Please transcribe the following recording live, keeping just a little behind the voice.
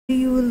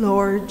you,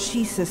 Lord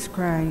Jesus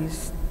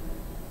Christ.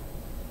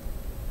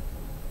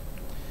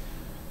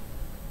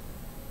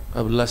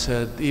 A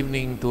blessed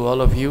evening to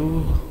all of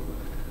you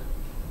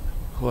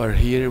who are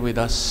here with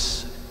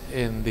us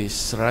in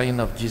this shrine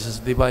of Jesus'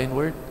 divine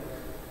word.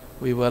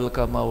 We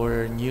welcome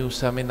our new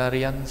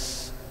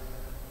seminarians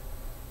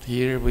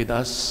here with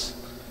us,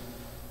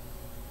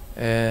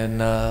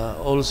 and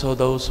also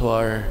those who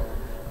are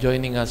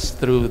joining us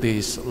through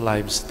this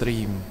live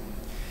stream.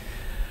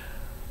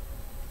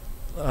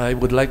 I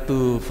would like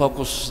to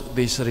focus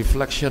this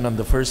reflection on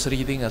the first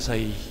reading, as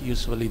I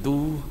usually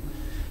do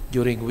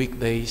during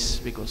weekdays,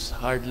 because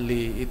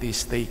hardly it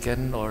is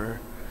taken or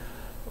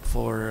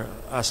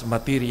as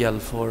material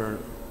for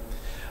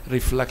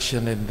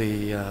reflection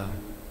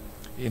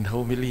in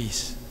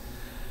homilies.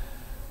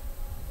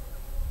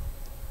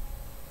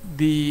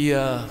 The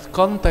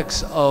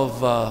context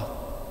of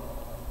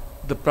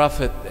the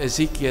prophet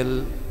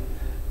Ezekiel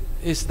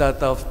is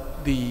that of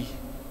the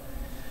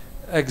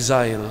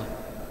exile,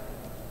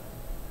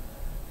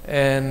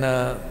 and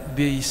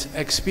this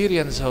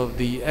experience of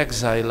the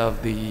exile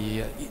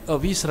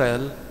of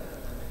Israel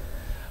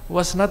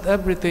was not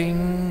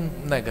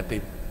everything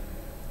negative.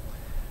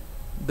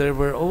 There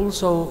were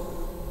also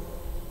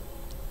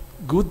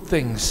good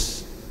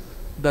things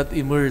that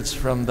emerged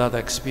from that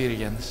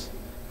experience.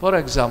 For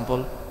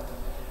example,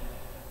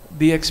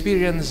 the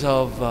experience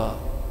of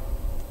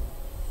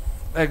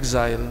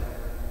exile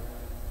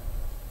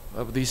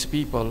of these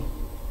people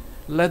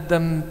led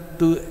them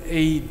to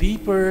a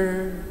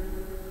deeper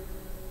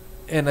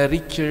and a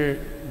richer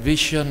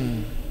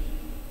vision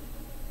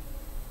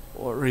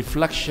or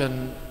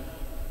reflection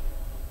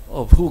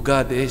of who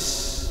God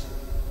is,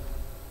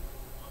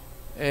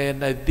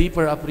 and a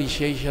deeper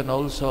appreciation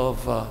also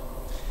of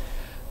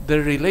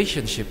their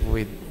relationship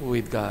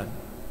with God.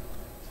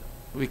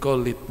 We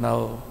call it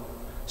now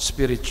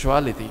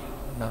spirituality.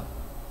 Now,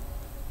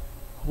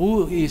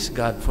 who is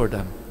God for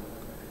them?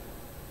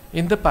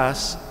 In the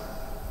past,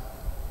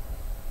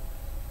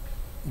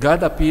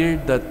 God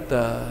appeared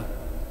that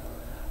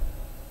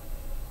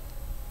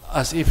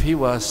as if He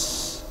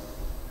was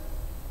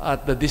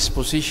at the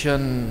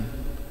disposition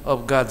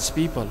of God's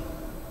people,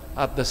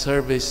 at the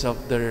service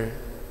of their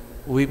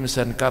whims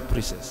and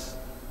caprices,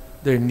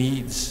 their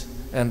needs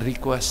and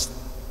requests.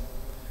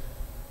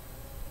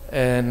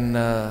 And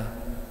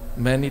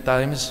many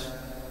times,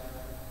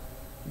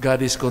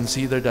 God is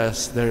considered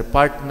as their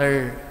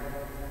partner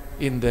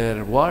in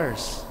their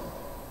wars,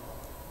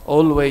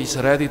 always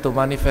ready to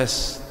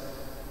manifest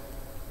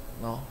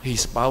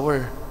His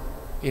power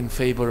in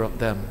favor of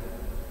them.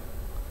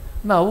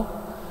 Now,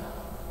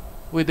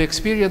 with the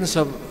experience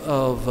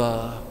of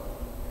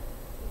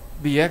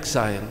the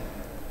exile,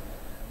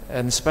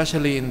 and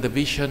especially in the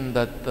vision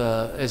that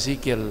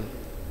Ezekiel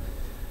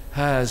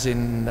has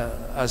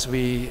as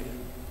we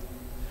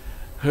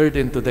heard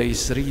in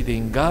today's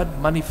reading,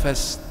 God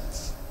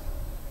manifests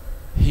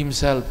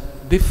Himself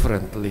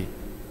differently.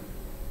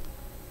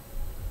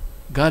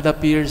 God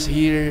appears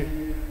here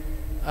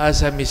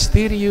as a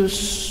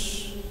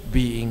mysterious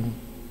being,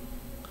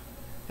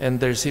 and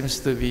there seems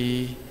to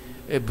be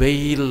a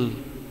veil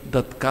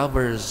that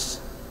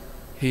covers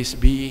His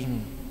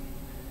being,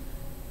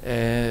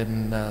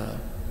 and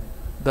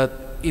that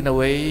in a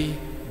way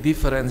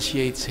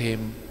differentiates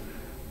Him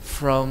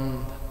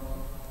from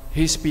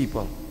His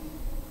people.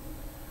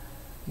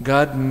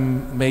 God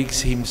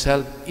makes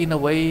Himself in a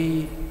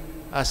way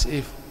as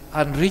if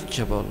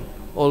unreachable,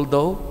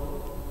 although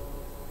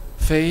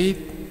faith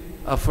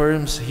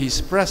affirms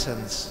His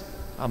presence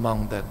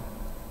among them.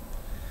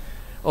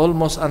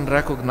 Almost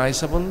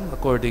unrecognizable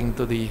according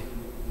to the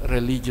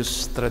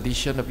religious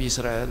tradition of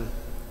Israel,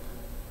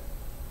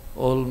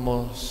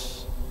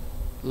 almost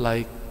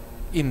like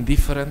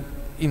indifferent,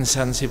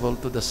 insensible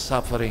to the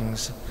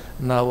sufferings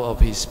now of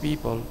His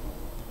people.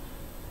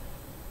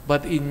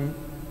 But in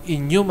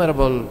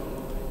innumerable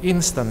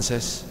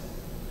instances,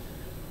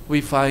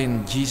 we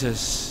find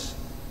Jesus,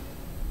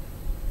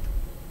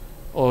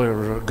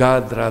 or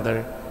God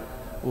rather,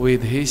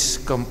 with His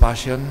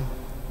compassion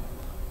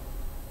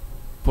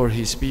for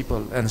His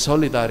people and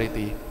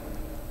solidarity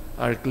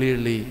are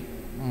clearly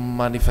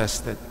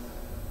manifested.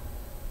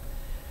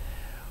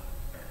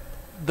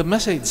 The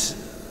message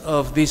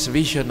of this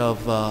vision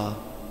of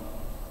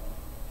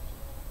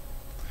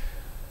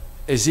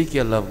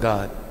Ezekiel of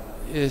God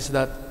is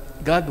that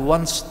God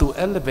wants to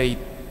elevate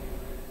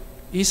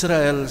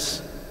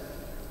Israel's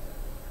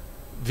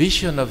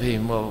vision of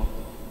Him,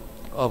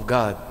 of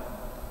God,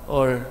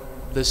 or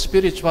the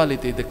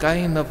spirituality, the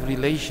kind of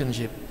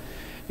relationship.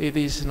 It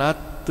is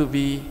not to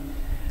be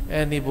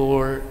any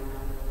more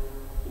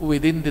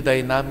within the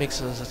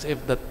dynamics as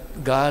if that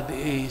God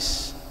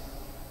is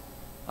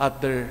at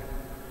their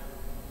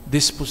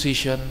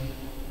disposition,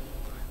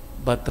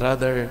 but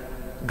rather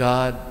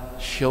God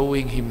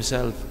showing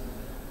Himself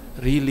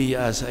really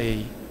as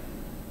a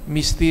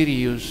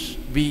mysterious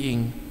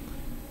being,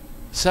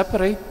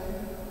 separate,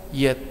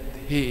 yet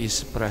He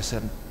is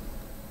present.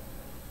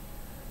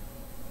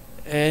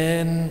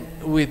 And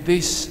with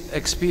this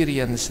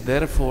experience,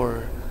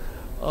 therefore,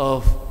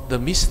 of the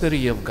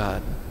mystery of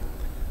God,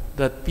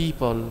 that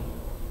people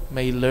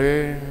may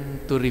learn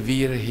to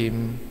revere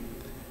Him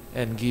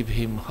and give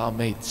Him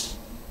homage.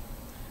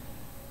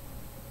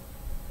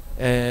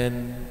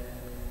 And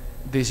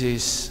this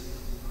is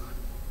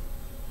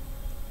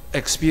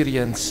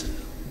expressed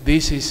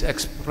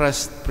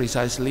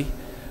precisely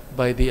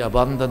by the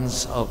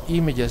abundance of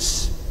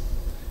images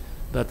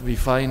that we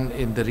find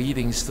in the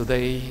readings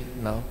today,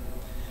 now,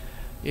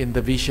 in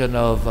the vision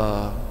of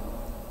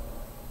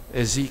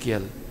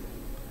Ezekiel.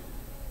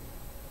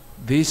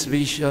 This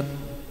vision,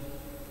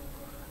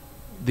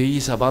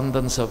 this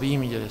abundance of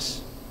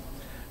images,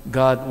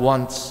 God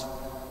wants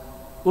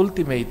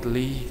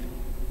ultimately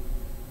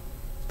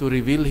to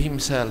reveal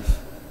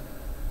Himself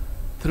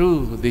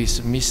through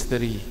this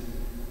mystery,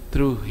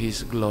 through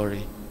His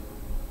glory.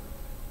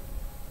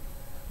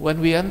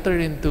 When we enter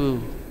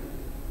into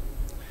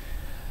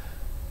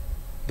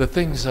the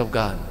things of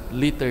God,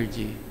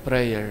 liturgy,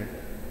 prayer,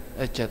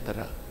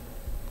 etc.,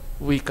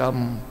 we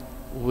come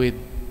with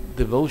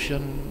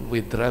devotion,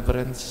 with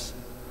reverence,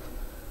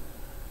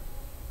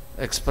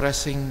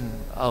 expressing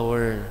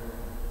our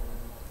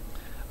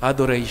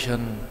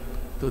adoration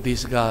to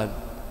this God,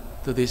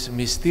 to this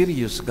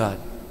mysterious God.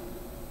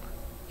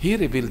 He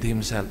revealed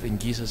Himself in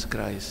Jesus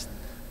Christ,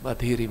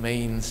 but He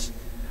remains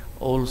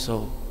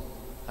also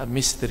a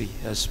mystery,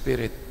 a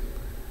spirit,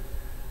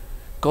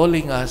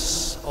 calling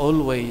us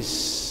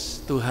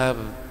always to have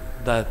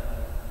that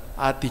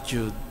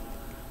attitude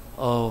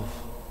of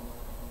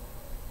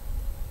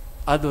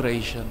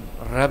adoration,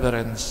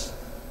 reverence,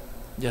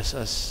 just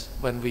as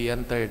when we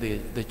enter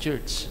the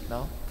church,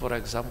 no? For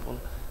example,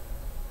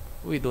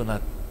 we do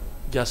not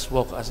just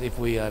walk as if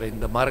we are in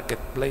the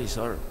marketplace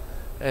or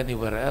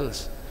anywhere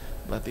else,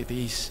 but it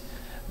is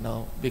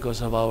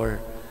because of our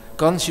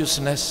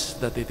consciousness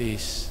that it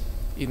is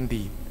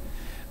indeed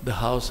the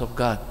house of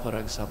God, for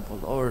example,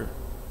 or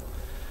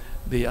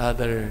the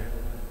other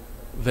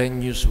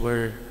venues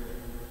where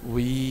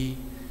we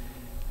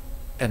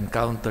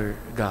encounter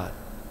God.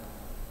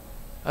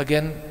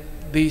 Again,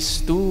 these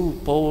two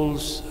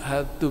poles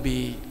have to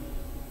be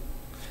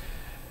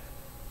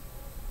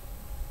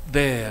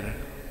there.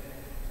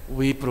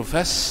 We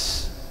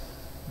profess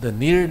the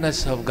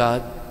nearness of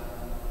God,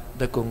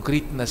 the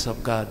concreteness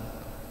of God,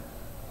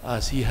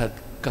 as He had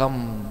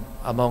come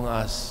among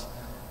us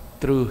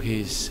through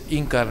His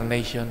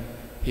incarnation.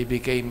 He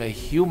became a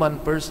human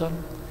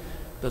person.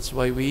 That's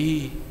why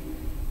we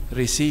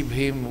receive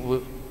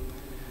Him,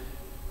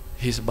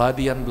 His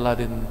body and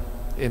blood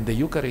in the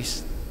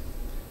Eucharist.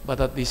 But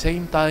at the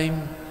same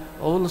time,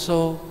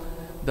 also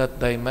that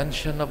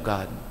dimension of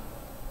God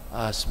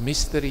as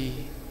mystery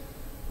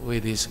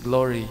with His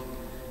glory,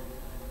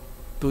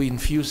 to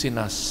infuse in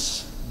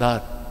us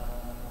that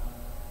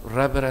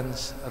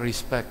reverence,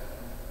 respect,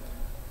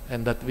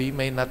 and that we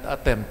may not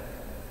attempt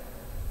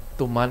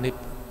to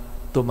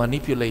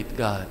manipulate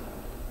God,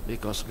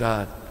 because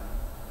God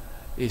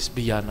is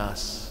beyond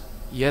us,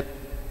 yet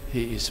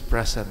He is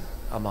present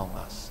among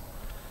us.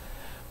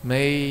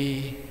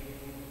 May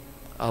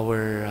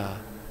our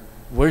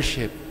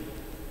worship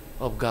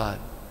of God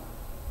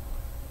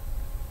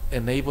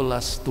enable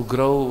us to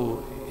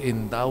grow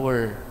in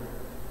our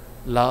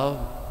love,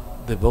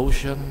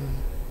 devotion,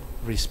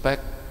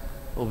 respect,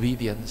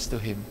 obedience to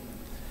Him,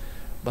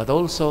 but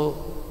also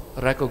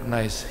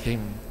recognize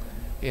Him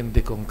in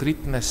the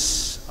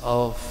concreteness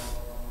of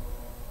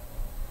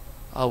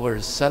our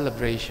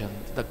celebration,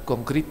 the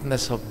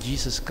concreteness of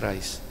Jesus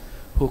Christ,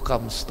 who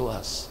comes to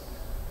us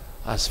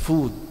as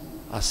food,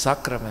 as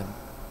sacrament,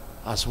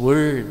 as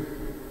word,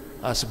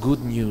 as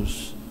good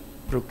news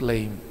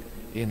proclaimed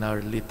in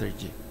our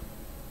liturgy.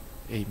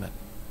 Amen.